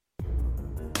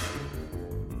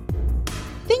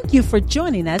Thank you for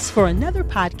joining us for another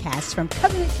podcast from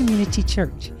Covenant Community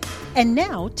Church. And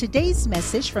now, today's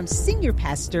message from Senior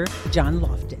Pastor John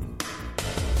Lofton.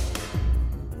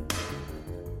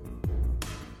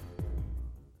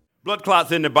 Blood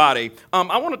clots in the body.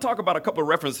 I want to talk about a couple of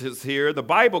references here. The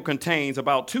Bible contains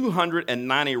about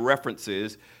 290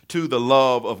 references to the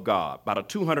love of God, about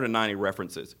 290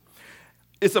 references.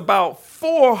 It's about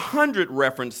 400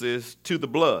 references to the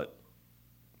blood,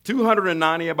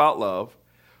 290 about love,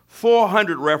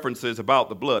 400 references about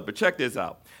the blood. But check this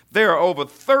out. There are over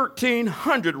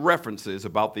 1,300 references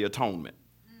about the atonement.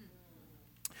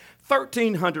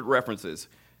 1,300 references.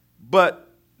 But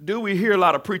do we hear a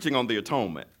lot of preaching on the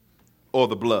atonement or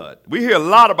the blood? We hear a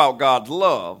lot about God's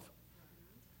love,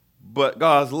 but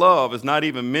God's love is not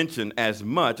even mentioned as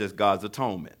much as God's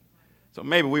atonement. So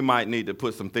maybe we might need to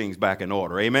put some things back in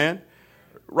order. Amen?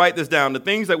 Write this down. The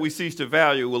things that we cease to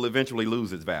value will eventually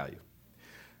lose its value.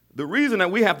 The reason that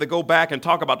we have to go back and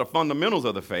talk about the fundamentals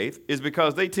of the faith is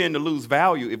because they tend to lose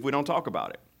value if we don't talk about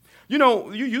it. You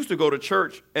know, you used to go to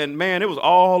church and, man, it was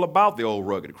all about the old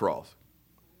rugged cross.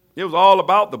 It was all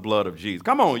about the blood of Jesus.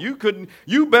 Come on, you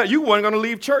weren't going to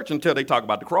leave church until they talk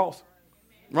about the cross,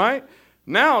 right?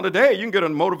 Now, today, you can get a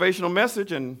motivational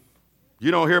message and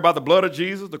you don't hear about the blood of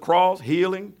Jesus, the cross,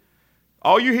 healing.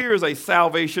 All you hear is a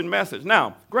salvation message.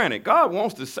 Now, granted, God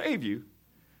wants to save you,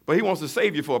 but he wants to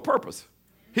save you for a purpose.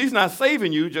 He's not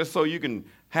saving you just so you can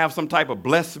have some type of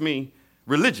bless me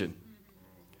religion.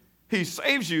 He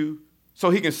saves you so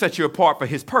he can set you apart for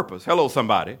his purpose. Hello,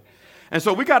 somebody. And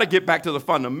so we got to get back to the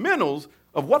fundamentals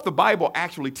of what the Bible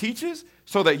actually teaches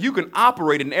so that you can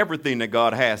operate in everything that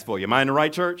God has for you. Am I in the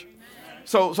right, church?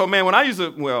 So man, when I used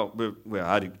to,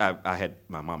 I had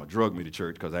my mama drug me to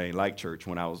church because I ain't like church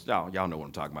when I was, y'all know what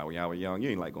I'm talking about. When y'all were young,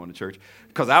 you ain't like going to church.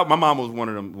 Because my mom was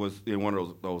was in one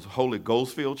of those Holy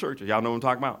Ghost filled churches. Y'all know what I'm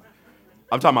talking about?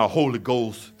 I'm talking about Holy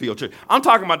Ghost filled church. I'm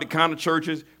talking about the kind of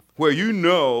churches where you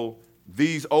know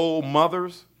these old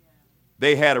mothers,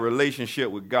 they had a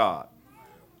relationship with God.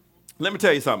 Let me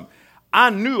tell you something. I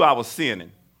knew I was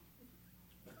sinning.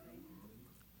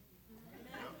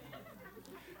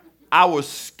 I was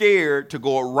scared to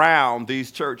go around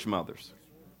these church mothers.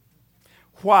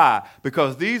 Why?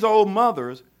 Because these old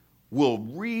mothers will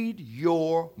read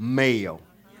your mail.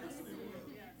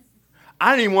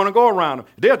 I didn't even want to go around them.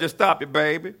 They'll just stop you,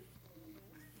 baby.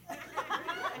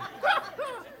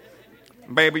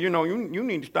 Baby, you know, you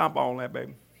need to stop all that,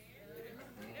 baby.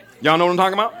 Y'all know what I'm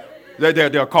talking about?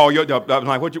 They'll call you. They'll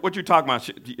like, what you talking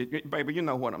about? Baby, you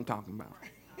know what I'm talking about.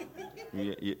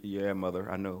 Yeah,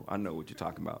 mother, I know what you're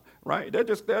talking about, right? They'll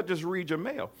just read your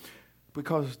mail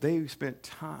because they spent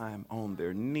time on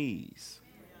their knees,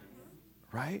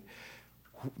 right?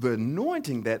 The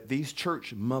anointing that these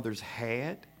church mothers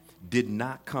had did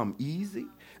not come easy,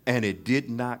 and it did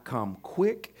not come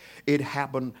quick. It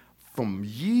happened from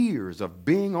years of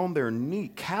being on their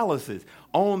knee, calluses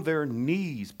on their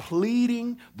knees,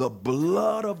 pleading the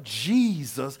blood of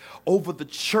Jesus over the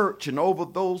church and over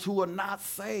those who are not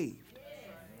saved.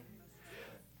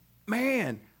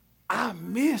 Man, I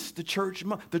miss the church.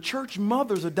 The church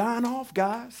mothers are dying off,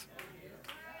 guys.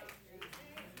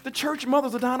 The church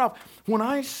mothers are dying off. When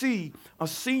I see a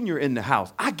senior in the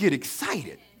house, I get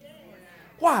excited.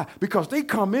 Why? Because they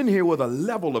come in here with a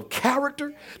level of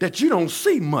character that you don't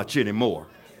see much anymore.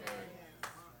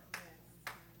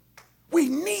 We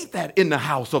need that in the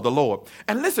house of the Lord.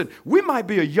 And listen, we might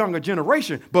be a younger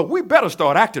generation, but we better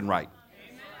start acting right.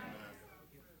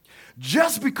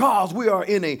 Just because we are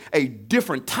in a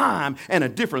different time and a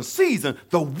different season,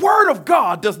 the word of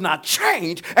God does not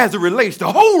change as it relates to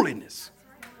holiness.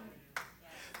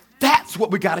 That's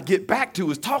what we got to get back to,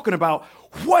 is talking about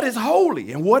what is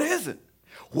holy and what isn't.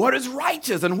 What is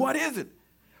righteous and what isn't.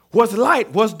 What's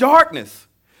light, what's darkness.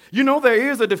 You know, there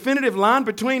is a definitive line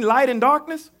between light and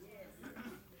darkness.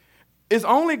 It's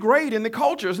only great in the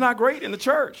culture. It's not great in the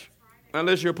church,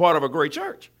 unless you're part of a great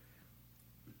church.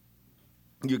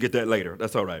 You'll get that later.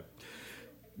 That's all right.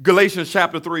 Galatians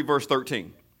chapter 3, verse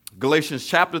 13. Galatians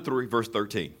chapter 3, verse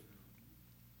 13.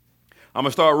 I'm going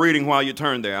to start reading while you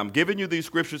turn there. I'm giving you these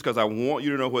scriptures because I want you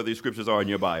to know where these scriptures are in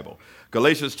your Bible.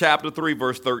 Galatians chapter 3,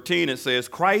 verse 13, it says,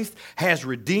 Christ has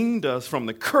redeemed us from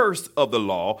the curse of the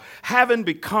law, having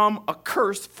become a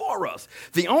curse for us.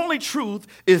 The only truth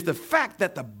is the fact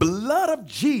that the blood of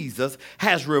Jesus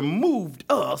has removed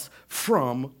us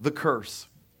from the curse.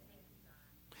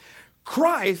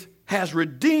 Christ has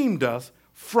redeemed us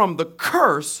from the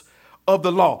curse of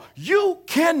the law. You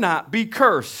cannot be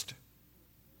cursed.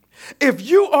 If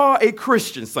you are a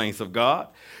Christian, saints of God,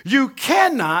 you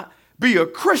cannot be a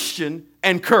Christian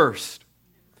and cursed.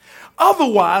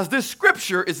 Otherwise, this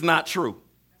scripture is not true.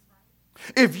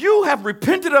 If you have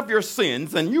repented of your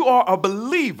sins and you are a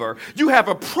believer, you have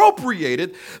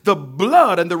appropriated the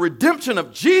blood and the redemption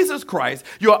of Jesus Christ,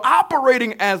 you're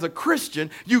operating as a Christian,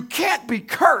 you can't be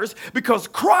cursed because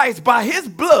Christ, by his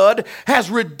blood, has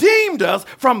redeemed us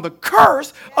from the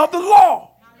curse of the law.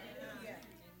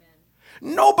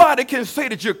 Nobody can say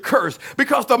that you're cursed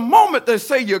because the moment they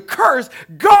say you're cursed,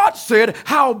 God said,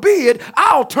 howbeit,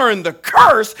 I'll turn the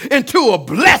curse into a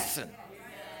blessing.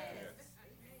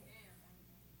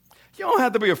 You don't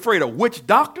have to be afraid of witch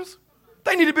doctors.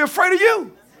 They need to be afraid of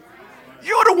you.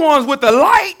 You're the ones with the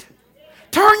light.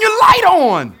 Turn your light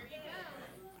on.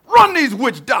 Run these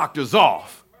witch doctors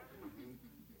off.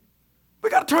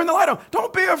 We got to turn the light on.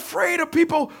 Don't be afraid of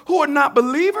people who are not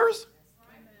believers.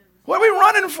 What are we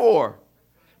running for?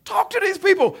 Talk to these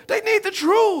people. They need the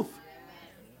truth.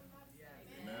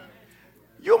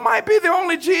 You might be the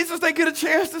only Jesus they get a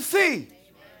chance to see.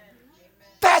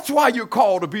 That's why you're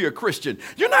called to be a Christian.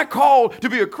 You're not called to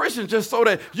be a Christian just so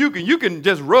that you can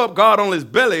just rub God on his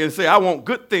belly and say, I want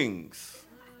good things.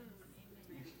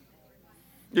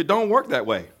 It don't work that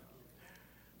way.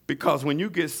 Because when you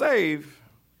get saved,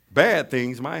 bad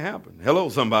things might happen. Hello,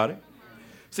 somebody.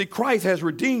 See, Christ has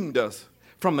redeemed us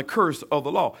from the curse of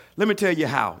the law. Let me tell you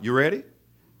how. You ready?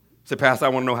 Say, Pastor, I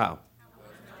want to know how.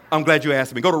 I'm glad you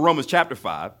asked me. Go to Romans chapter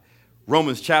 5.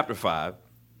 Romans chapter 5.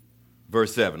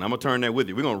 Verse 7. I'm going to turn that with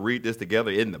you. We're going to read this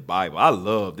together in the Bible. I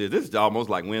love this. This is almost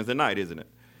like Wednesday night, isn't it?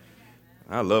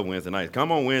 I love Wednesday nights.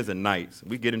 Come on Wednesday nights.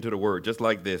 We get into the word just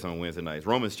like this on Wednesday nights.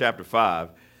 Romans chapter 5,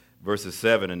 verses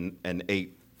 7 and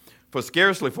 8. For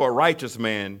scarcely for a righteous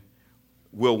man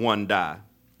will one die.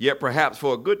 Yet perhaps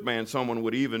for a good man someone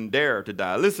would even dare to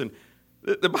die. Listen,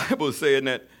 the Bible is saying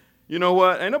that, you know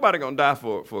what? Ain't nobody going to die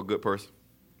for a good person.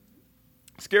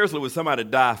 Scarcely would somebody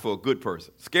die for a good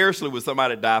person. Scarcely would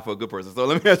somebody die for a good person. So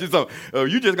let me ask you something. Are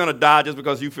you just going to die just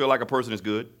because you feel like a person is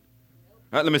good?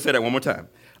 All right, let me say that one more time.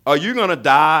 Are you going to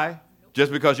die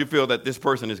just because you feel that this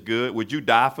person is good? Would you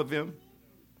die for them?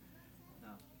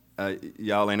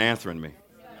 Y'all ain't answering me.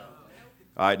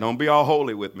 All right, don't be all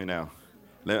holy with me now.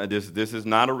 This is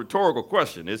not a rhetorical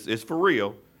question. It's for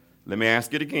real. Let me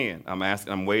ask it again.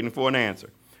 I'm waiting for an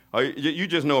answer. You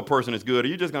just know a person is good. Are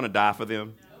you just going to die for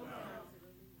them?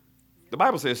 The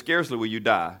Bible says, scarcely will you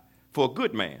die for a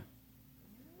good man.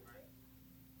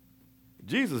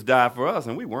 Jesus died for us,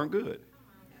 and we weren't good.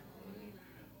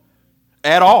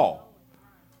 At all.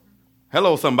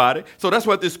 Hello, somebody. So that's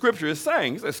what this scripture is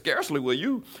saying. It says, scarcely will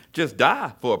you just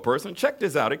die for a person. Check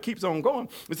this out. It keeps on going.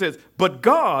 It says, but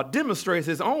God demonstrates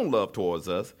his own love towards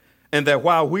us, and that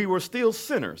while we were still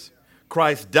sinners,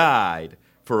 Christ died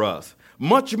for us.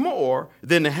 Much more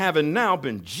than having now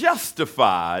been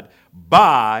justified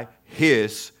by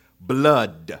his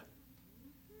blood.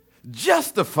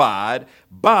 Justified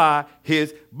by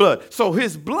his blood. So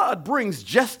his blood brings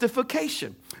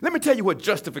justification. Let me tell you what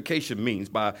justification means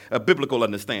by a biblical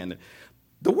understanding.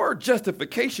 The word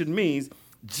justification means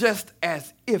just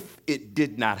as if it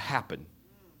did not happen.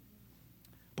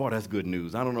 Boy, that's good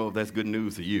news. I don't know if that's good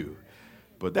news to you,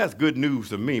 but that's good news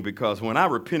to me because when I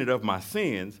repented of my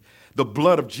sins, the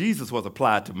blood of Jesus was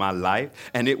applied to my life,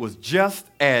 and it was just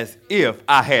as if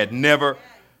I had never.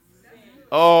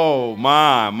 Oh,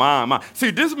 my.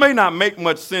 See, this may not make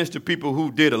much sense to people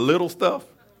who did a little stuff,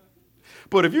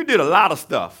 but if you did a lot of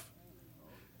stuff,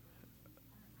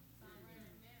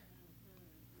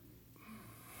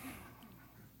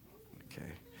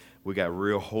 okay, we got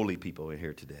real holy people in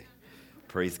here today.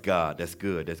 Praise God. That's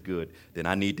good. That's good. Then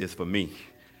I need this for me.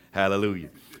 Hallelujah.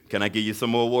 Can I give you some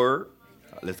more word?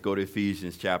 Let's go to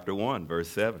Ephesians chapter 1, verse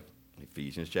 7.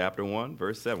 Ephesians chapter 1,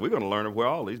 verse 7. We're going to learn where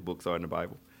all these books are in the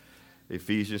Bible.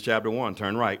 Ephesians chapter 1,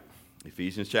 turn right.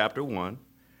 Ephesians chapter 1,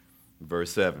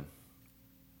 verse 7.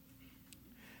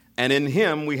 And in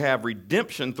him we have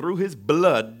redemption through his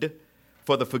blood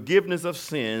for the forgiveness of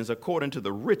sins according to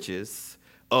the riches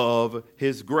of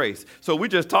his grace. So we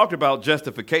just talked about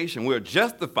justification. We're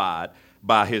justified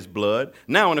by his blood.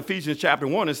 Now in Ephesians chapter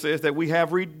 1, it says that we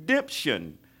have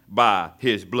redemption by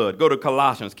his blood. Go to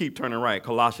Colossians. Keep turning right.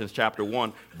 Colossians chapter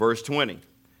 1, verse 20.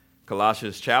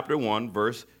 Colossians chapter 1,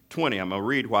 verse 20. I'm going to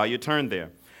read while you turn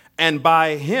there. And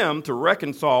by him to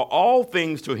reconcile all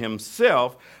things to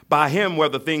himself, by him,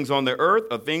 whether things on the earth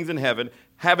or things in heaven,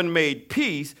 having made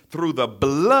peace through the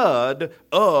blood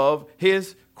of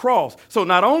his cross. So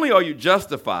not only are you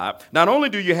justified, not only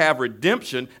do you have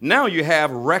redemption, now you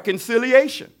have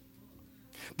reconciliation.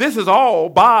 This is all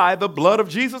by the blood of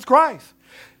Jesus Christ.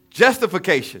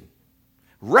 Justification,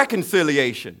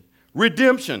 reconciliation,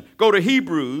 redemption. Go to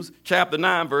Hebrews chapter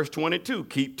 9, verse 22.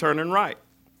 Keep turning right.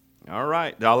 All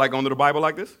right. Y'all like going to the Bible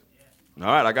like this? All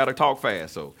right. I got to talk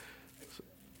fast. So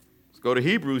Go to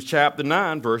Hebrews chapter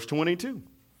 9, verse 22.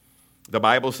 The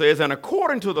Bible says, and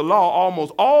according to the law,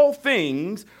 almost all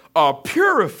things are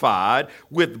purified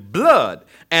with blood,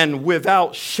 and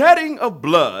without shedding of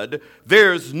blood,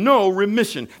 there's no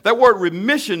remission. That word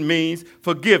remission means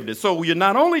forgiveness. So you're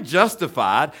not only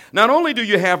justified, not only do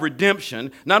you have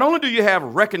redemption, not only do you have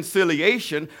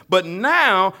reconciliation, but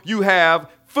now you have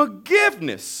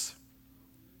forgiveness.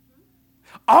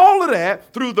 All of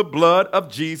that through the blood of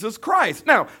Jesus Christ.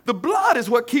 Now, the blood is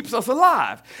what keeps us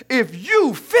alive. If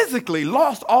you physically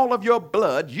lost all of your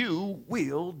blood, you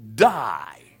will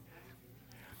die.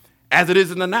 As it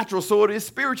is in the natural, so it is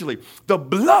spiritually. The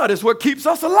blood is what keeps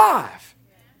us alive.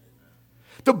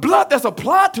 The blood that's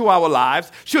applied to our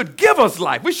lives should give us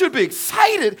life. We should be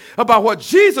excited about what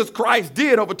Jesus Christ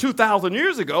did over 2,000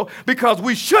 years ago, because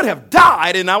we should have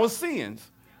died in our sins.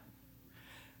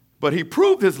 But he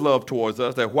proved his love towards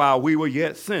us, that while we were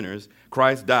yet sinners,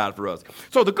 Christ died for us.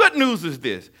 So the good news is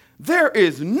this: there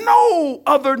is no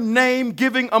other name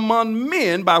given among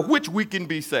men by which we can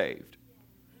be saved.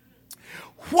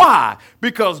 Why?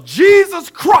 Because Jesus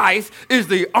Christ is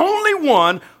the only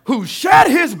one who shed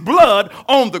his blood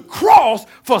on the cross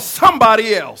for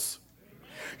somebody else.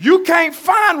 You can't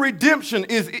find redemption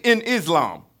in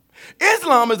Islam.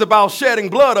 Islam is about shedding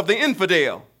blood of the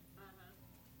infidel.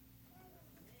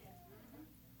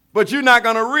 But you're not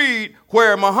going to read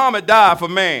where Muhammad died for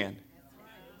man.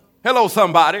 Hello,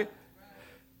 somebody.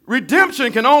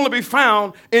 Redemption can only be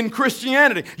found in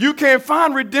Christianity. You can't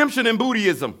find redemption in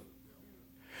Buddhism.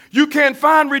 You can't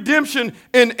find redemption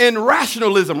in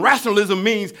rationalism. Rationalism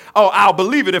means, oh, I'll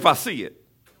believe it if I see it.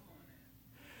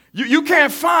 You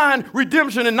can't find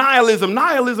redemption in nihilism.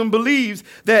 Nihilism believes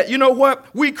that, you know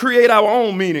what, we create our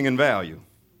own meaning and value.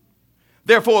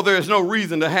 Therefore, there is no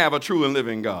reason to have a true and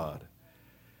living God.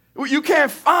 You can't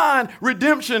find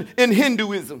redemption in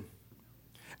Hinduism,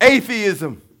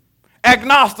 atheism,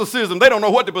 agnosticism. They don't know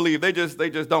what to believe. They just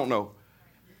don't know.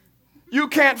 You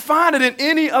can't find it in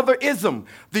any other ism.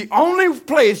 The only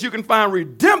place you can find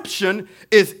redemption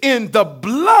is in the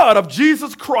blood of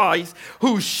Jesus Christ,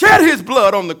 who shed his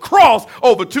blood on the cross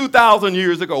over 2,000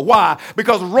 years ago. Why?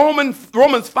 Because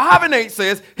Romans 5 and 8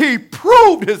 says he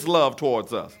proved his love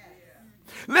towards us.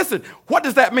 Listen, what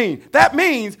does that mean? That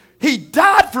means he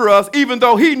died for us even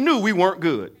though he knew we weren't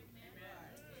good.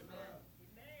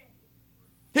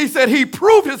 He said he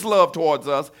proved his love towards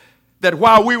us, that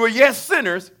while we were yet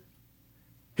sinners,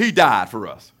 he died for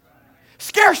us.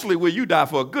 Scarcely will you die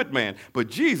for a good man, but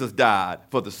Jesus died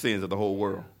for the sins of the whole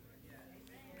world.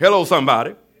 Hello,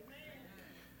 somebody.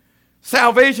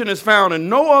 Salvation is found in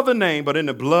no other name but in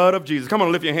the blood of Jesus. Come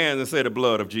on, lift your hands and say the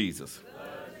blood of Jesus.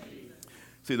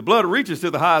 See, the blood reaches to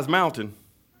the highest mountain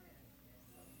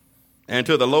and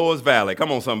to the lowest valley.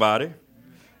 Come on, somebody.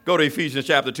 Go to Ephesians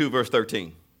chapter 2, verse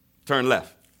 13. Turn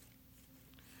left.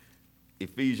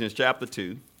 Ephesians chapter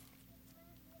 2,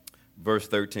 verse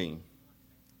 13.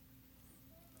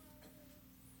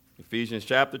 Ephesians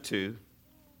chapter 2,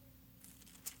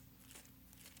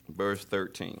 verse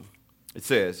 13. It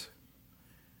says,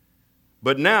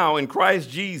 but now in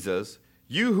Christ Jesus,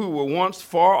 you who were once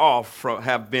far off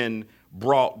have been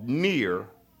brought near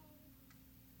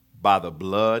by the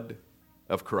blood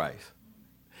of Christ.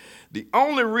 The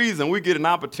only reason we get an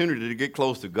opportunity to get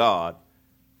close to God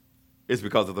is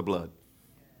because of the blood.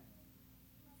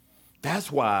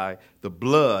 That's why the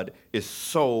blood is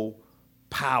so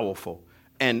powerful.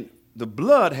 And the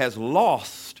blood has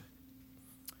lost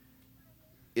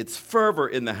its fervor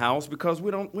in the house because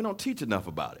we don't teach enough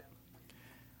about it.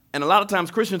 And a lot of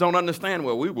times Christians don't understand,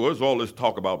 where's all this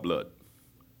talk about blood?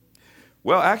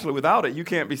 Well, actually, without it, you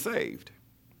can't be saved.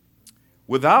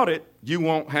 Without it, you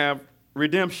won't have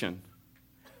redemption.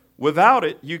 Without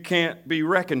it, you can't be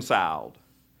reconciled.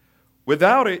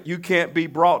 Without it, you can't be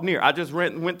brought near. I just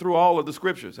went through all of the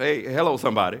scriptures. Hey, hello,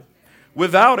 somebody.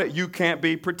 Without it, you can't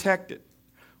be protected.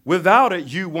 Without it,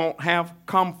 you won't have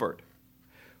comfort.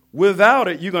 Without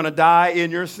it, you're going to die in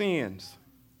your sins.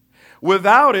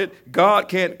 Without it, God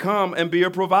can't come and be a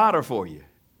provider for you.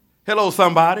 Hello,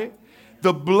 somebody.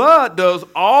 The blood does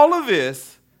all of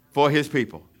this for his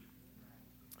people.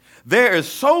 There is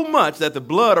so much that the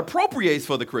blood appropriates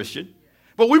for the Christian,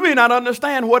 but we may not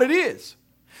understand what it is.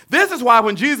 This is why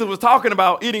when Jesus was talking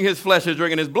about eating his flesh and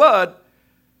drinking his blood,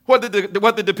 what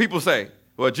did the people say?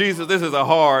 Well, Jesus, this is a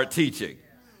hard teaching.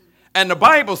 And the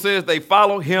Bible says they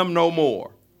follow him no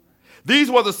more. These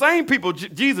were the same people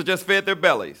Jesus just fed their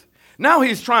bellies. Now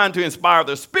he's trying to inspire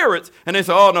their spirits, and they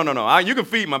say, oh, no. You can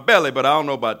feed my belly, but I don't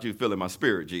know about you filling my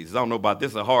spirit, Jesus. I don't know about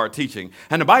this, is a hard teaching.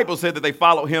 And the Bible said that they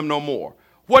follow him no more.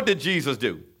 What did Jesus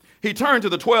do? He turned to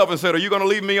the 12 and said, are you going to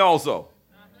leave me also?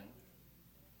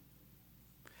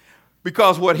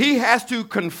 Because what he has to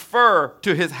confer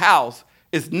to his house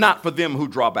is not for them who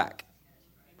draw back.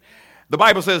 The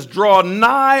Bible says, draw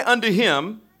nigh unto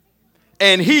him,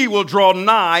 and he will draw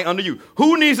nigh unto you.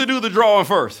 Who needs to do the drawing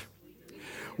first?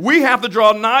 We have to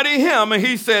draw nigh to him. And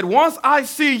he said, once I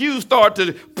see you start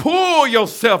to pull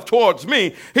yourself towards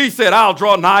me, he said, I'll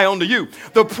draw nigh unto you.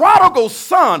 The prodigal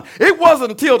son, it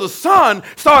wasn't until the son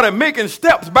started making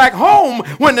steps back home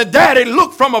when the daddy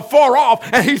looked from afar off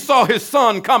and he saw his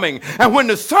son coming. And when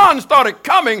the son started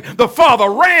coming, the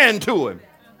father ran to him.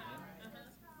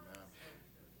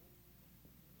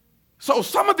 So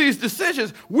some of these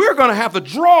decisions, we're going to have to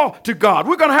draw to God.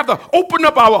 We're going to have to open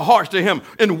up our hearts to him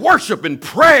in worship and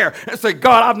prayer and say,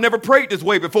 God, I've never prayed this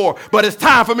way before, but it's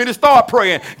time for me to start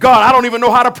praying. God, I don't even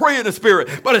know how to pray in the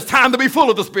Spirit, but it's time to be full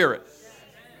of the Spirit.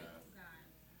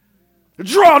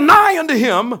 Draw nigh unto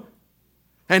him,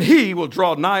 and he will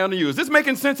draw nigh unto you. Is this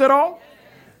making sense at all?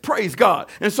 Praise God.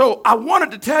 And so I wanted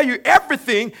to tell you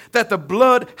everything that the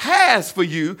blood has for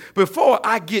you before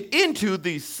I get into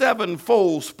the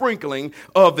sevenfold sprinkling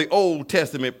of the Old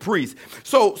Testament priest.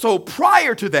 So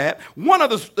prior to that, one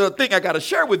of the thing I got to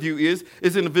share with you is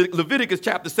in Leviticus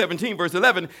chapter 17, verse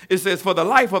 11, it says, for the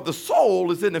life of the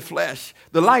soul is in the flesh.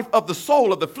 The life of the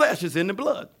soul of the flesh is in the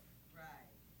blood. Right.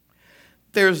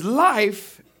 There's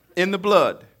life in the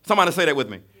blood. Somebody say that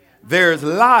with me. Yeah. There's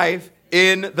life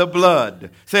in the blood.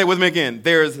 Say it with me again.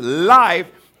 There's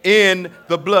life in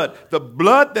the blood. The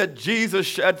blood that Jesus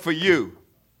shed for you.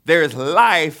 There is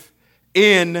life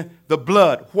in the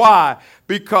blood. Why?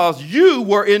 Because you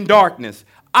were in darkness.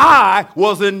 I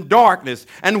was in darkness.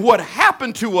 And what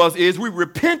happened to us is we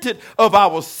repented of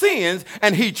our sins,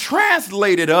 and he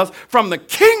translated us from the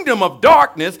kingdom of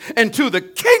darkness into the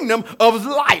kingdom of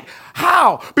light.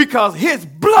 How? Because his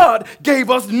blood gave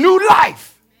us new life.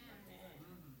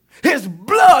 His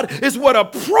blood is what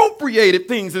appropriated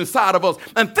things inside of us,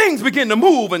 and things begin to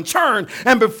move and churn.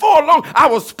 And before long,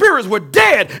 our spirits were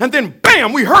dead. And then,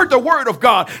 bam, we heard the word of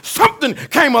God. Something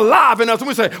came alive in us, and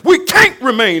we said, we can't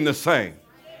remain the same.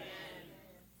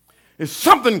 There's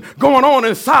something going on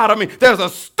inside of me. There's a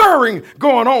stirring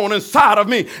going on inside of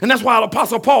me. And that's why the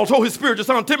Apostle Paul told his spiritual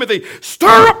son Timothy,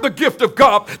 stir up the gift of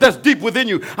God that's deep within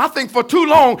you. I think for too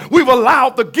long we've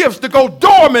allowed the gifts to go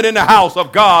dormant in the house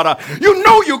of God. You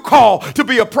know you call to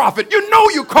be a prophet. You know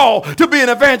you call to be an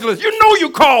evangelist. You know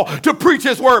you call to preach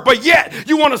his word. But yet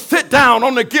you want to sit down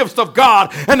on the gifts of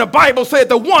God. And the Bible said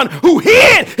the one who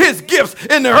hid his gifts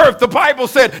in the earth, the Bible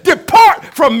said, depart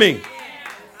from me.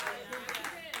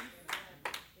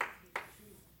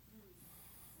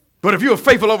 But if you're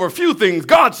faithful over a few things,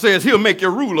 God says he'll make you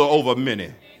ruler over many.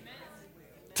 Amen.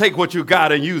 Take what you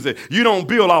got and use it. You don't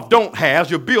build off don't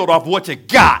haves, you build off what you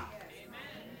got. Amen.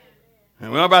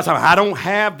 And when everybody's saying, I don't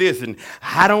have this, and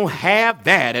I don't have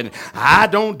that, and I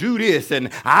don't do this,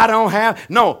 and I don't have.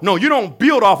 No, you don't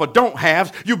build off of don't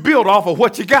haves, you build off of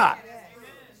what you got.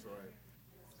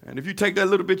 And if you take that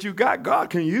little bit you got,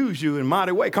 God can use you in a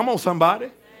mighty way. Come on,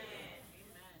 somebody.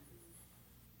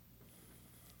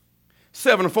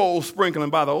 Sevenfold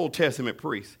sprinkling by the Old Testament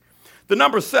priest. The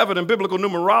number 7 in biblical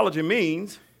numerology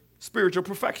means spiritual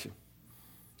perfection.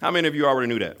 How many of you already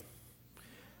knew that?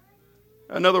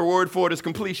 Another word for it is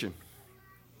completion.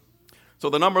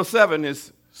 So the number 7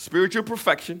 is spiritual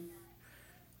perfection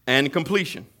and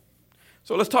completion.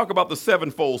 So let's talk about the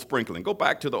sevenfold sprinkling. Go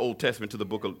back to the Old Testament, to the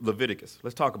book of Leviticus.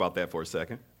 Let's talk about that for a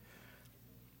second.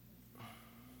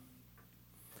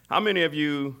 How many of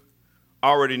you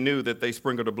already knew that they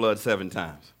sprinkled the blood 7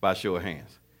 times by show of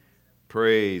hands?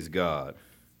 Praise God.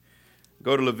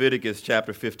 Go to Leviticus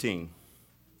chapter 15.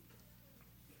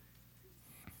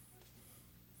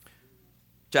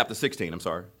 Chapter 16.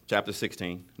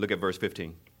 Look at verse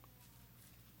 15.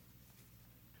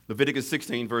 Leviticus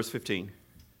 16, verse 15.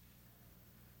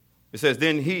 It says,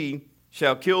 then he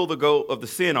shall kill the goat of the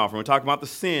sin offering. We're talking about the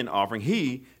sin offering.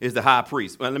 He is the high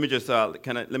priest. Well, let me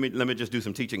just do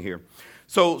some teaching here.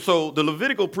 So the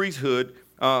Levitical priesthood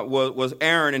was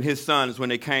Aaron and his sons when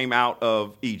they came out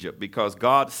of Egypt, because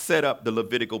God set up the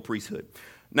Levitical priesthood.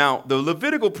 Now, the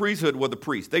Levitical priesthood were the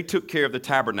priests. They took care of the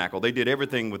tabernacle. They did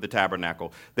everything with the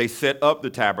tabernacle. They set up the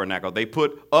tabernacle. They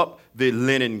put up the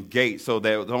linen gate so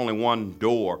there was only one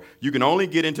door. You can only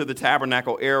get into the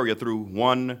tabernacle area through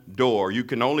one door. You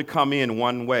can only come in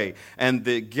one way. And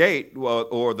the gate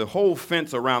or the whole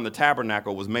fence around the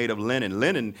tabernacle was made of linen.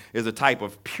 Linen is a type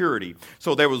of purity.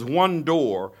 So there was one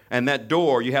door, and that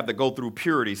door you have to go through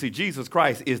purity. See, Jesus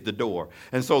Christ is the door.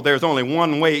 And so there's only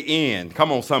one way in.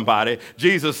 Come on, somebody.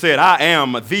 Jesus Jesus said, I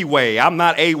am the way. I'm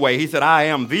not a way. He said, I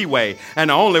am the way.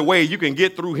 And the only way you can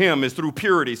get through him is through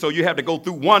purity. So you have to go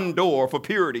through one door for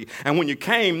purity. And when you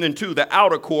came into the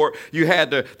outer court, you had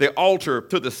the altar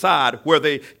to the side where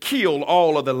they killed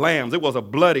all of the lambs. It was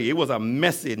a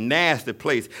messy, nasty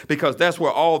place because that's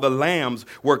where all the lambs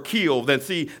were killed. And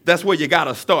see, that's where you got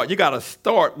to start. You got to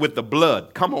start with the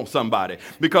blood. Come on, somebody.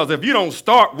 Because if you don't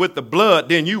start with the blood,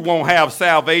 then you won't have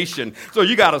salvation. So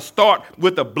you got to start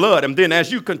with the blood. And then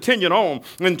as you continued on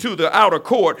into the outer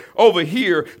court, over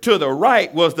here to the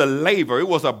right was the laver. It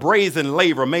was a brazen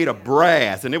laver made of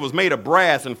brass, and it was made of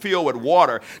brass and filled with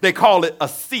water. They call it a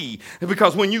sea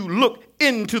because when you look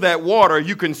into that water,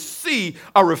 you can see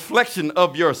a reflection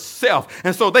of yourself.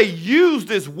 And so they used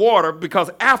this water because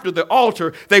after the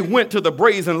altar, they went to the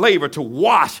brazen laver to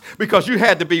wash because you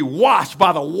had to be washed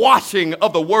by the washing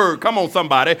of the word. Come on,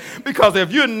 somebody. Because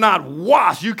if you're not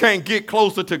washed, you can't get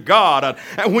closer to God.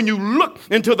 And when you look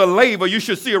into the laver, you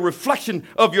should see a reflection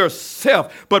of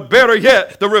yourself. But better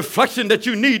yet, the reflection that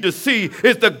you need to see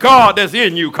is the God that's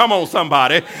in you. Come on,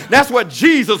 somebody. That's what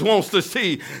Jesus wants to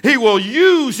see. He will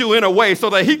use you in a way so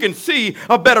that he can see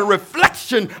a better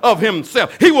reflection of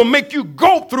himself. He will make you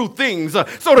go through things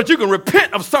so that you can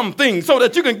repent of some things, so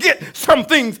that you can get some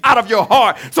things out of your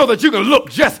heart, so that you can look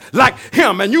just like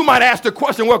him. And you might ask the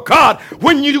question, well, God,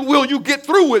 when will you get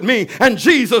through with me? And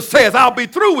Jesus says, I'll be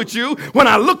through with you when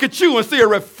I look at you and see a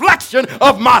reflection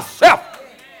of myself.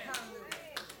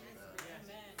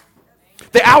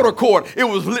 The outer court, it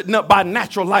was lit up by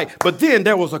natural light, but then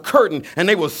there was a curtain and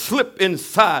they would slip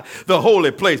inside the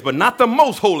holy place, but not the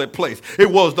most holy place.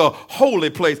 It was the holy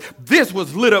place. This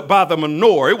was lit up by the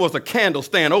menorah. It was a candle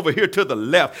stand over here to the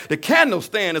left. The candle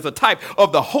stand is a type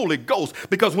of the Holy Ghost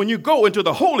because when you go into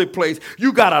the holy place,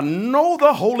 you got to know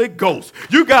the Holy Ghost.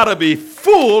 You got to be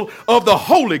full of the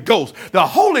Holy Ghost. The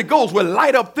Holy Ghost will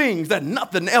light up things that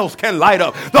nothing else can light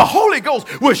up. The Holy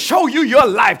Ghost will show you your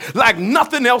life like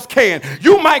nothing else can.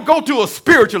 You might go to a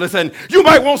spiritualist and you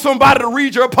might want somebody to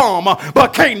read your palm,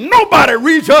 but can't nobody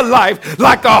read your life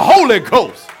like the Holy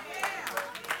Ghost.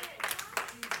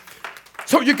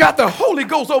 So you got the Holy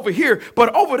Ghost over here,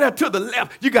 but over there to the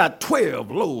left, you got 12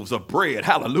 loaves of bread.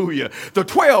 Hallelujah. The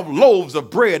 12 loaves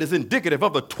of bread is indicative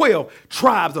of the 12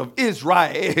 tribes of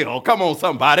Israel. Come on,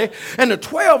 somebody. And the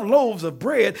 12 loaves of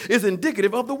bread is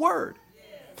indicative of the word.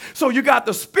 So you got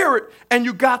the spirit and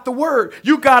you got the word.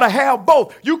 You got to have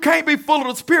both. You can't be full of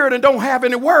the spirit and don't have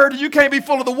any word. You can't be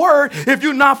full of the word if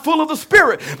you're not full of the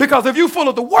spirit. Because if you're full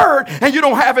of the word and you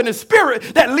don't have any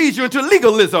spirit, that leads you into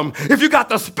legalism. If you got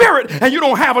the spirit and you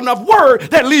don't have enough word,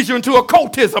 that leads you into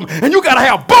occultism. And you got to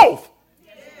have both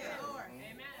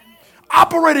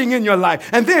operating in your life.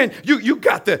 And then you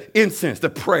got the incense, the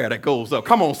prayer that goes up.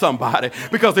 Come on, somebody.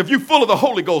 Because if you're full of the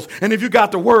Holy Ghost and if you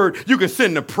got the word, you can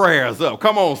send the prayers up.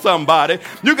 Come on, somebody.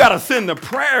 You got to send the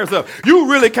prayers up. You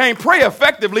really can't pray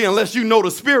effectively unless you know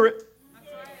the spirit.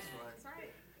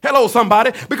 Hello,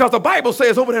 somebody. Because the Bible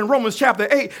says over there in Romans chapter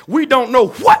 8, we don't know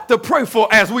what to pray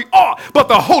for as we ought, but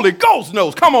the Holy Ghost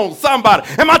knows. Come on, somebody.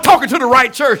 Am I talking to the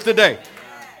right church today?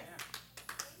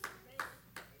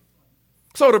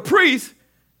 So the priest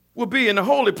would be in the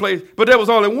holy place, but there was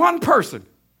only one person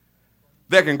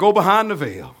that can go behind the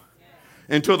veil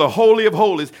into the Holy of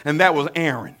Holies, and that was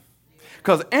Aaron.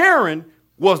 Because Aaron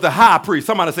was the high priest.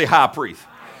 Somebody say high priest.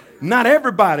 Not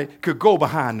everybody could go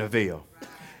behind the veil.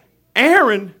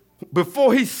 Aaron,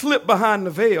 before he slipped behind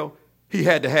the veil, he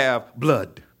had to have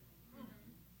blood.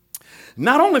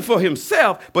 Not only for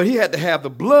himself, but he had to have the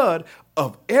blood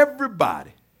of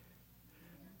everybody.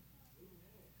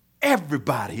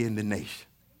 Everybody in the nation.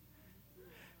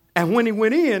 And when he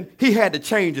went in, he had to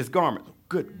change his garment.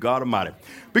 Good God Almighty.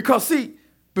 Because see,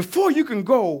 before you can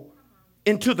go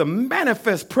into the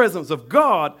manifest presence of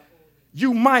God,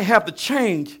 you might have to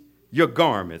change your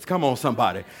garments. Come on,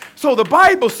 somebody. So the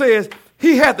Bible says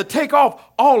he had to take off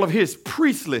all of his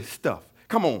priestly stuff.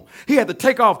 Come on. He had to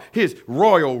take off his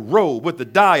royal robe with the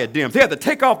diadems. He had to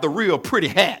take off the real pretty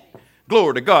hat.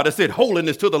 Glory to God. That said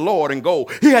holiness to the Lord and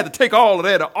gold. He had to take all of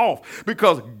that off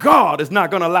because God is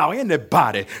not going to allow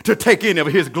anybody to take any of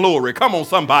his glory. Come on,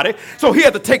 somebody. So he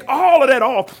had to take all of that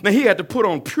off and he had to put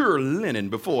on pure linen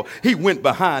before he went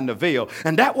behind the veil.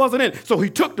 And that wasn't it. So he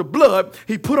took the blood,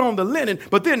 he put on the linen,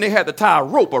 but then they had to tie a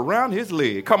rope around his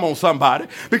leg. Come on, somebody.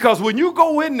 Because when you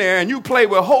go in there and you play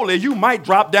with holy, you might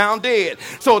drop down dead.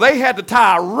 So they had to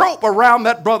tie a rope around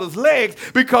that brother's legs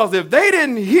because if they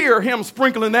didn't hear him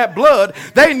sprinkling that blood,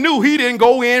 they knew he didn't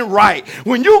go in right.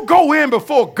 When you go in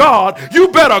before God, you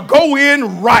better go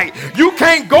in right. You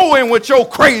can't go in with your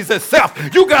crazy self.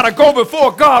 You got to go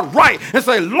before God right and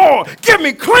say, Lord, give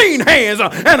me clean hands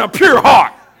and a pure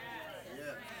heart.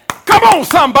 Come on,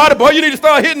 somebody, boy, you need to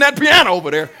start hitting that piano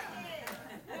over there.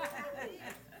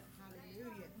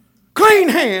 Clean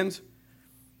hands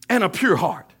and a pure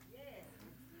heart.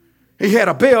 He had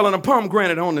a bell and a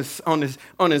pomegranate on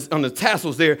the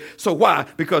tassels there. So why?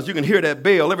 Because you can hear that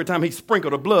bell. Every time he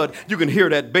sprinkled the blood, you can hear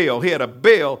that bell. He had a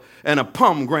bell and a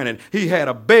pomegranate. He had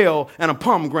a bell and a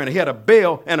pomegranate. He had a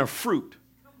bell and a fruit.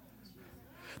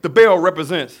 The bell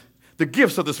represents the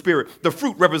gifts of the Spirit. The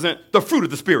fruit represents the fruit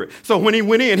of the Spirit. So when he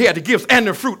went in, he had the gifts and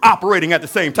the fruit operating at the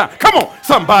same time. Come on,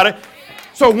 somebody.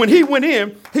 So when he went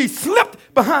in, he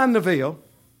slipped behind the veil,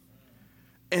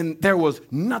 and there was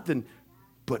nothing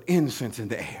but incense in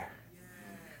the air.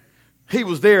 He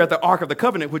was there at the Ark of the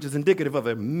Covenant, which is indicative of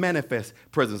a manifest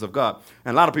presence of God.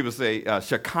 And a lot of people say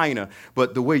Shekinah,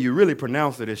 but the way you really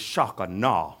pronounce it is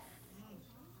Shekinah.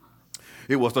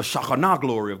 It was the Shekinah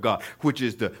glory of God, which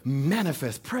is the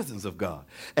manifest presence of God.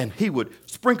 And he would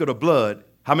sprinkle the blood,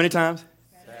 how many times?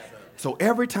 7. So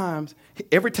every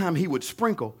time he would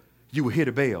sprinkle, you would hear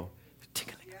the bell.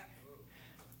 Ting-a-ling-a-ling,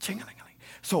 ting-a-ling-a-ling.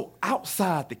 So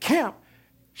outside the camp,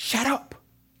 shut up.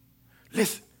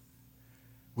 Listen,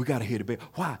 we got to hear the bell.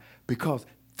 Why? Because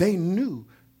they knew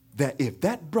that if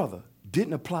that brother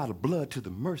didn't apply the blood to the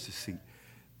mercy seat,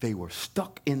 they were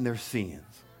stuck in their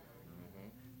sins.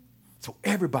 So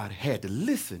everybody had to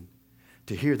listen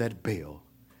to hear that bell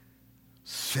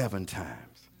 7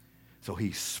 times. So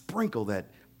he sprinkled that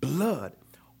blood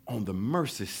on the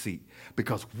mercy seat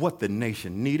because what the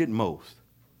nation needed most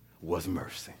was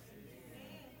mercy.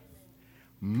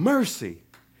 Mercy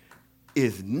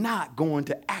is not going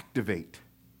to activate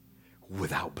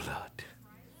without blood.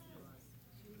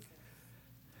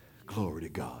 Glory to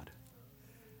God.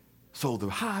 So the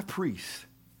high priest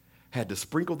had to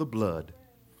sprinkle the blood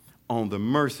on the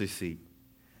mercy seat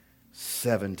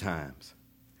 7 times.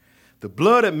 The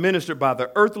blood administered by the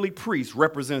earthly priest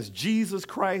represents Jesus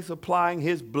Christ applying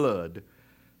his blood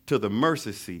to the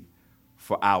mercy seat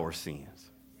for our sins.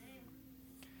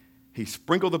 He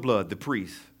sprinkled the blood, the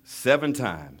priest, 7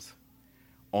 times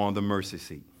on the mercy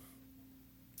seat.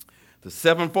 The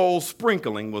 7-fold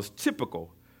sprinkling was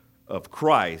typical of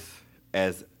Christ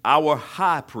as our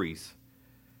high priest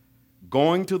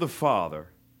going to the Father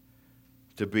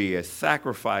to be a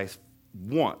sacrifice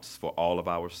once for all of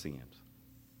our sins.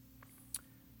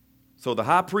 So the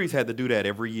high priest had to do that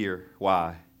every year.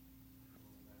 Why?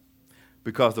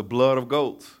 Because the blood of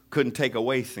goats couldn't take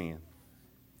away sin.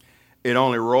 It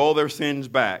only rolled their sins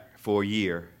back for a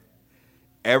year.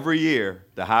 Every year,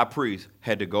 the high priest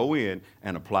had to go in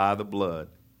and apply the blood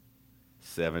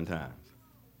 7 times.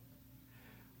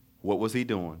 What was he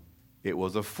doing? It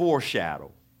was a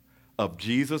foreshadow of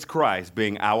Jesus Christ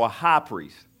being our high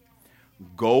priest,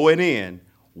 going in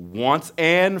once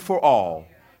and for all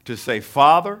to say,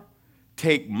 Father,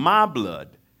 take my blood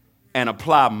and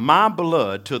apply my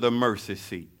blood to the mercy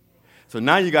seat. So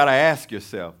now you got to ask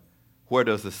yourself, where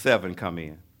does the 7 come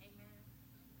in?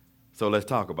 So let's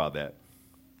talk about that.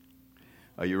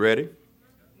 Are you ready?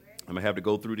 I'm going to have to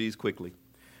go through these quickly.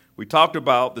 We talked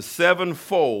about the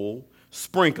 7-fold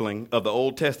sprinkling of the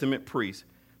Old Testament priests,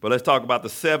 but let's talk about the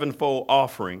 7-fold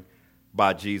offering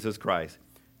by Jesus Christ.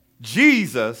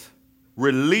 Jesus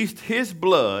released his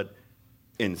blood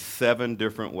in 7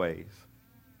 different ways.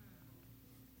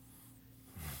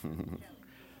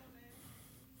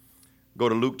 Go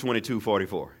to Luke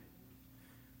 22:44.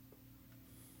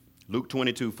 Luke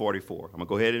 22:44. I'm going to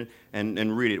go ahead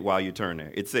and read it while you turn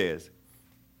there. It says,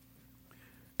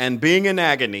 and being in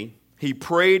agony, he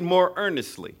prayed more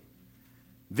earnestly.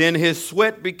 Then his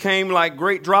sweat became like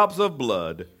great drops of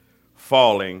blood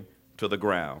falling to the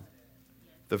ground.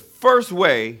 The first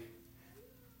way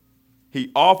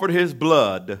he offered his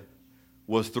blood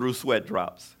was through sweat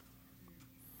drops.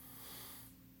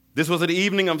 This was an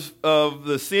evening of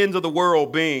the sins of the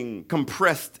world being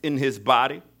compressed in his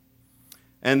body.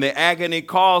 And the agony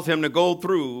caused him to go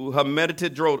through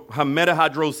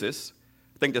hematohydrosis.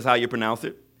 I think that's how you pronounce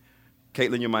it.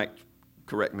 Caitlin, you might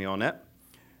correct me on that.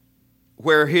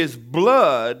 Where his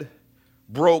blood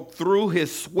broke through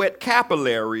his sweat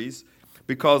capillaries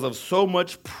because of so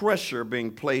much pressure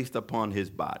being placed upon his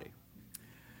body.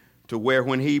 To where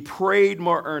when he prayed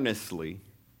more earnestly,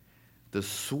 the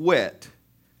sweat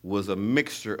was a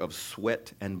mixture of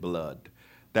sweat and blood.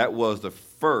 That was the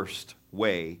first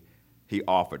way he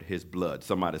offered his blood.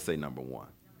 Somebody say number 1.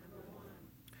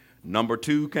 Number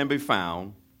 2 can be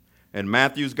found in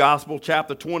Matthew's Gospel,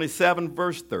 chapter 27,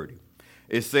 verse 30.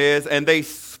 It says, and they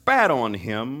spat on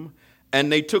him,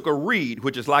 and they took a reed,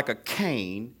 which is like a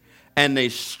cane, and they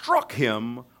struck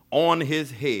him on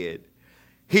his head.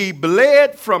 He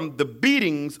bled from the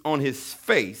beatings on his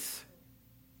face.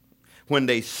 when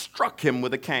they struck him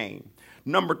with a cane.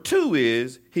 Number 2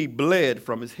 is he bled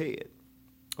from his head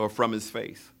or from his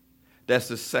face. That's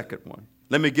the second one.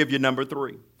 Let me give you number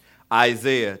 3.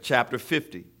 Isaiah chapter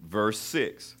 50, verse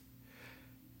 6.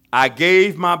 I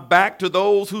gave my back to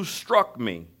those who struck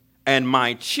me, and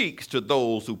my cheeks to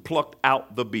those who plucked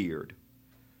out the beard.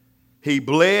 He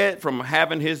bled from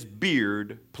having his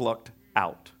beard plucked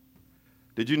out.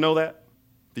 Did you know that?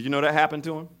 Did you know that happened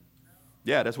to him?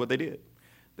 Yeah, that's what they did.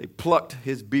 They plucked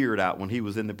his beard out when he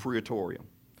was in the Praetorium.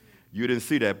 You didn't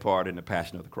see that part in the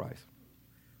Passion of the Christ.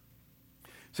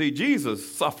 See,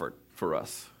 Jesus suffered for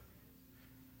us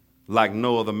like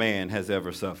no other man has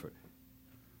ever suffered.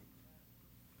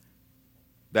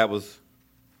 That was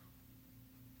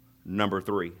number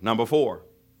 3. Number 4,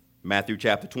 Matthew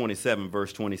chapter 27,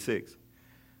 verse 26.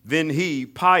 Then he,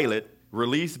 Pilate,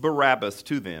 released Barabbas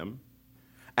to them,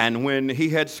 and when he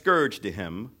had scourged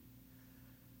him,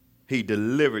 he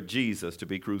delivered Jesus to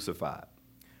be crucified.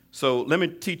 So let me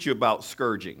teach you about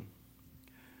scourging.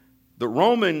 The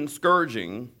Roman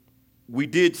scourging we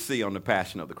did see on the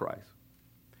Passion of the Christ.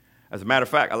 As a matter of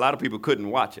fact, a lot of people couldn't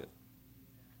watch it.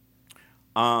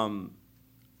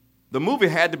 The movie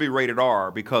had to be rated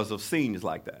R because of scenes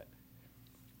like that.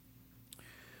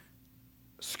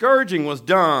 Scourging was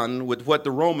done with what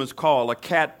the Romans call a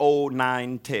cat o'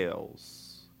 nine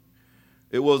tails.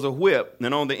 It was a whip,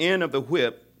 and on the end of the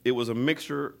whip, it was a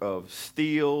mixture of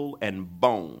steel and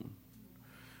bone,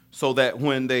 so that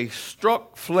when they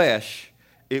struck flesh,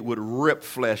 it would rip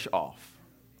flesh off.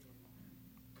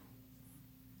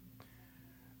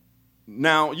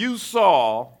 Now, you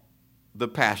saw the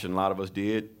Passion. A lot of us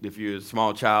did. If you're a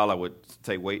small child, I would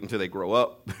say wait until they grow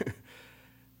up.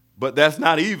 But that's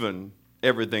not even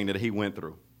everything that he went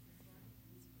through.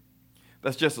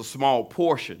 That's just a small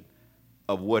portion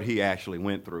of what he actually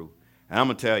went through. And I'm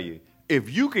going to tell you, if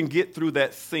you can get through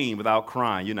that scene without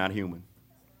crying, you're not human.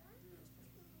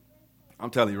 I'm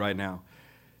telling you right now.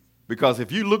 Because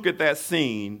if you look at that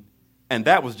scene, and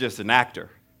that was just an actor,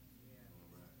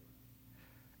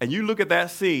 and you look at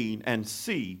that scene and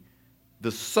see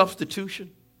the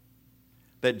substitution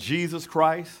that Jesus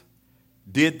Christ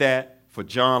did that for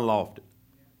John Lofton.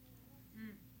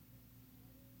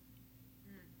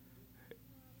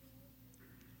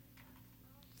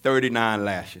 $39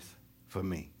 lashes for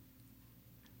me.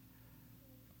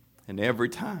 And every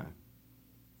time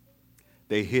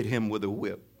they hit him with a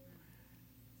whip,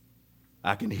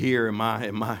 I can hear in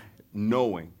my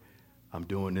knowing, I'm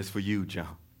doing this for you,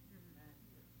 John.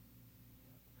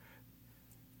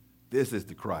 This is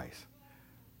the Christ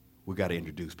we got to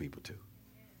introduce people to.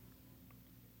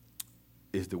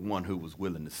 Is the one who was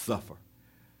willing to suffer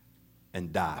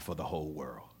and die for the whole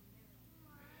world.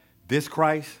 This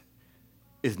Christ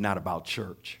is not about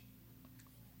church.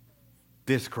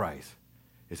 This Christ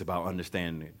is about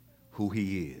understanding who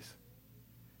he is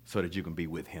so that you can be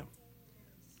with him.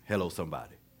 Hello,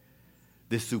 somebody.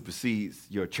 This supersedes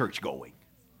your church going.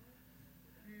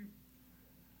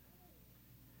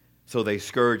 So they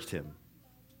scourged him,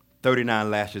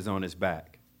 39 lashes on his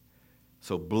back.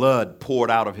 So blood poured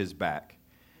out of his back.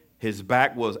 His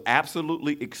back was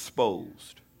absolutely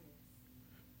exposed.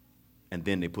 And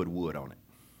then they put wood on it.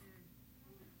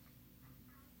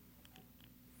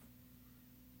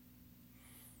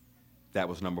 That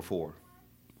was number 4.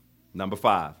 Number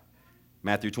 5,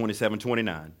 Matthew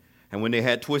 27:29. And when they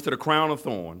had twisted a crown of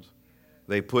thorns,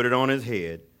 they put it on his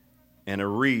head and a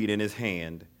reed in his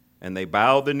hand. And they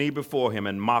bowed the knee before him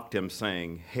and mocked him,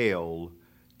 saying, Hail,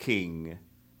 King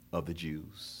of the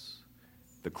Jews.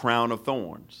 The crown of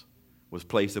thorns was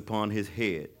placed upon his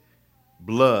head.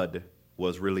 Blood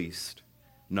was released.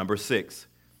 Number 6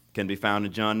 can be found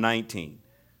in John 19,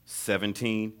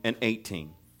 17, and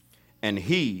 18. And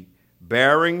he,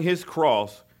 bearing his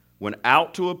cross, went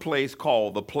out to a place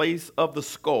called the place of the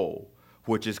skull,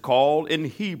 which is called in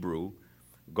Hebrew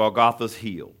Golgotha's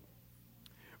heel,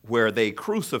 where they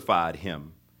crucified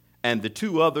him, and the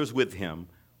 2 others with him,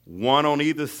 one on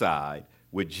either side,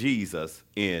 with Jesus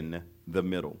in the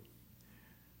middle.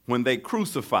 When they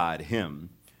crucified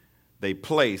him, they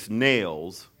placed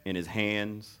nails in his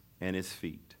hands and his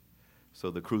feet. So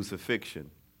the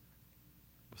crucifixion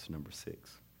was number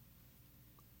 6.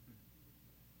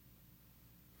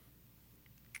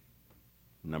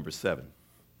 Number 7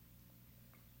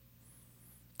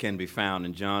 can be found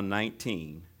in John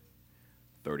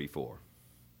 19:34.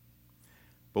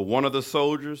 But one of the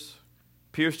soldiers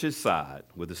pierced his side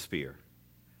with a spear,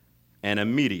 and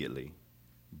immediately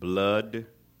blood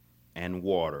and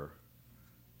water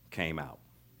came out.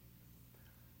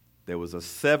 There was a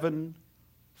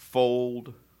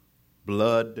 7-fold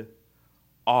blood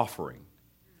offering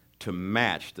to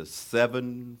match the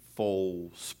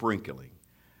sevenfold sprinkling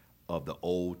of the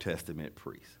Old Testament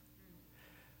priest.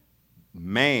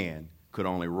 Man could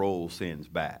only roll sins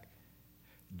back.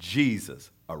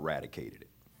 Jesus eradicated it.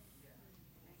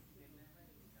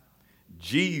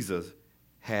 Jesus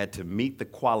had to meet the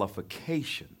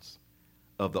qualifications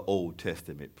of the Old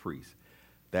Testament priest.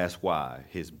 That's why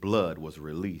his blood was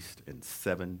released in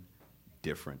 7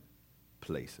 different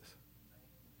places.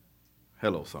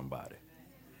 Hello, somebody.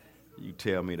 You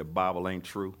tell me the Bible ain't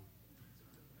true?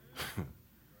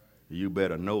 You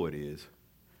better know it is.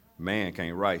 Man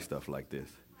can't write stuff like this.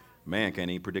 Man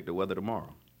can't even predict the weather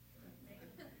tomorrow.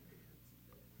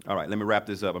 All right, let me wrap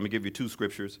this up. I'm going to give you 2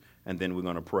 scriptures, and then we're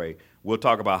going to pray. We'll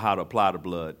talk about how to apply the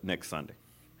blood next Sunday,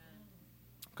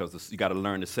 because you got to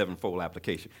learn the 7-fold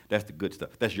application. That's the good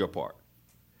stuff. That's your part.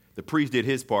 The priest did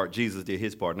his part. Jesus did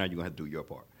his part. Now you're going to have to do your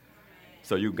part.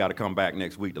 So you've got to come back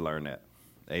next week to learn that.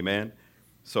 Amen?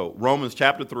 So Romans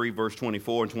chapter 3, verse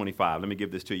 24 and 25. Let me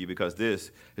give this to you because this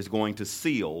is going to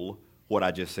seal what I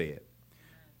just said.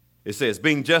 It says,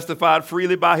 being justified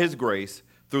freely by his grace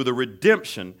through the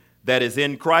redemption that is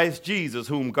in Christ Jesus,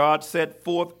 whom God set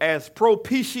forth as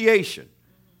propitiation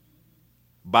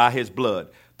by his blood.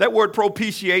 That word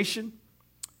propitiation,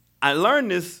 I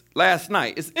learned this last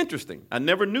night. It's interesting. I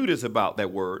never knew this about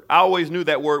that word. I always knew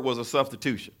that word was a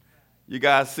substitution. You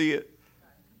guys see it?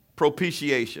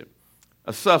 Propitiation,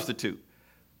 a substitute.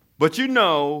 But you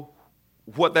know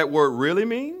what that word really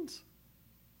means?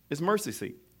 It's mercy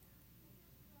seat.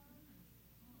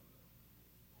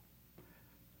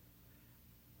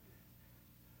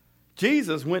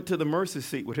 Jesus went to the mercy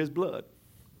seat with his blood,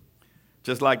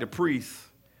 just like the priest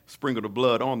sprinkled the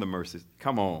blood on the mercy.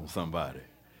 Come on, somebody.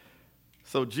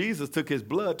 So Jesus took his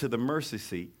blood to the mercy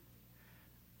seat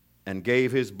and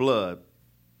gave his blood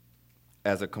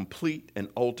as a complete and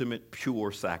ultimate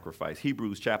pure sacrifice.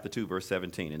 Hebrews chapter 2, verse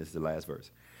 17, and this is the last verse.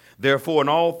 Therefore, in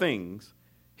all things,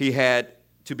 he had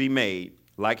to be made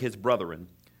like his brethren,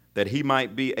 that he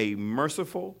might be a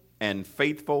merciful and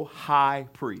faithful high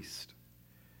priest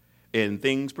in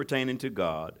things pertaining to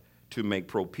God, to make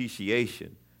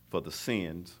propitiation for the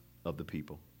sins of the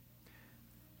people.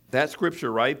 That scripture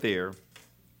right there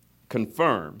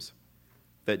confirms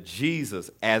that Jesus,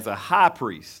 as a high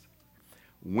priest,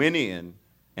 went in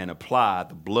and applied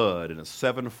the blood in a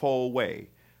 7-fold way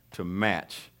to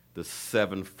match the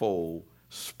 7-fold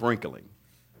sprinkling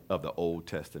of the Old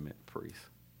Testament priest.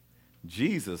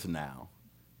 Jesus now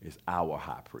is our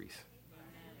high priest.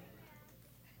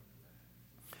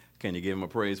 Can you give him a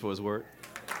praise for his word?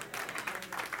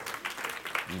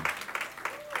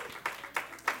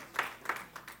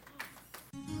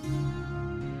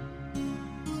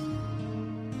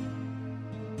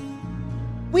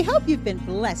 We hope you've been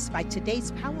blessed by today's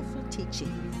powerful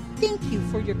teaching. Thank you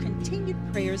for your continued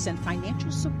prayers and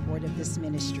financial support of this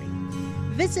ministry.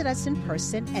 Visit us in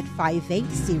person at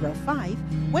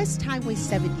 5805 West Highway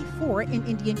 74 in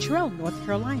Indian Trail, North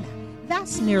Carolina.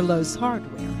 That's near Lowe's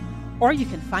Hardware. Or you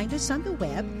can find us on the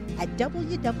web at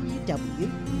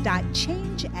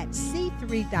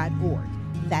www.changeatc3.org.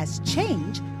 That's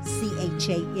change,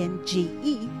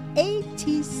 CHANGEATC,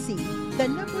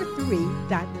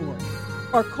 3.org.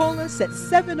 Or call us at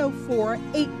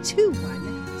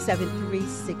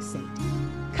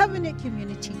 704-821-7368. Covenant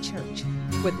Community Church,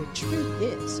 where the truth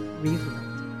is revealed.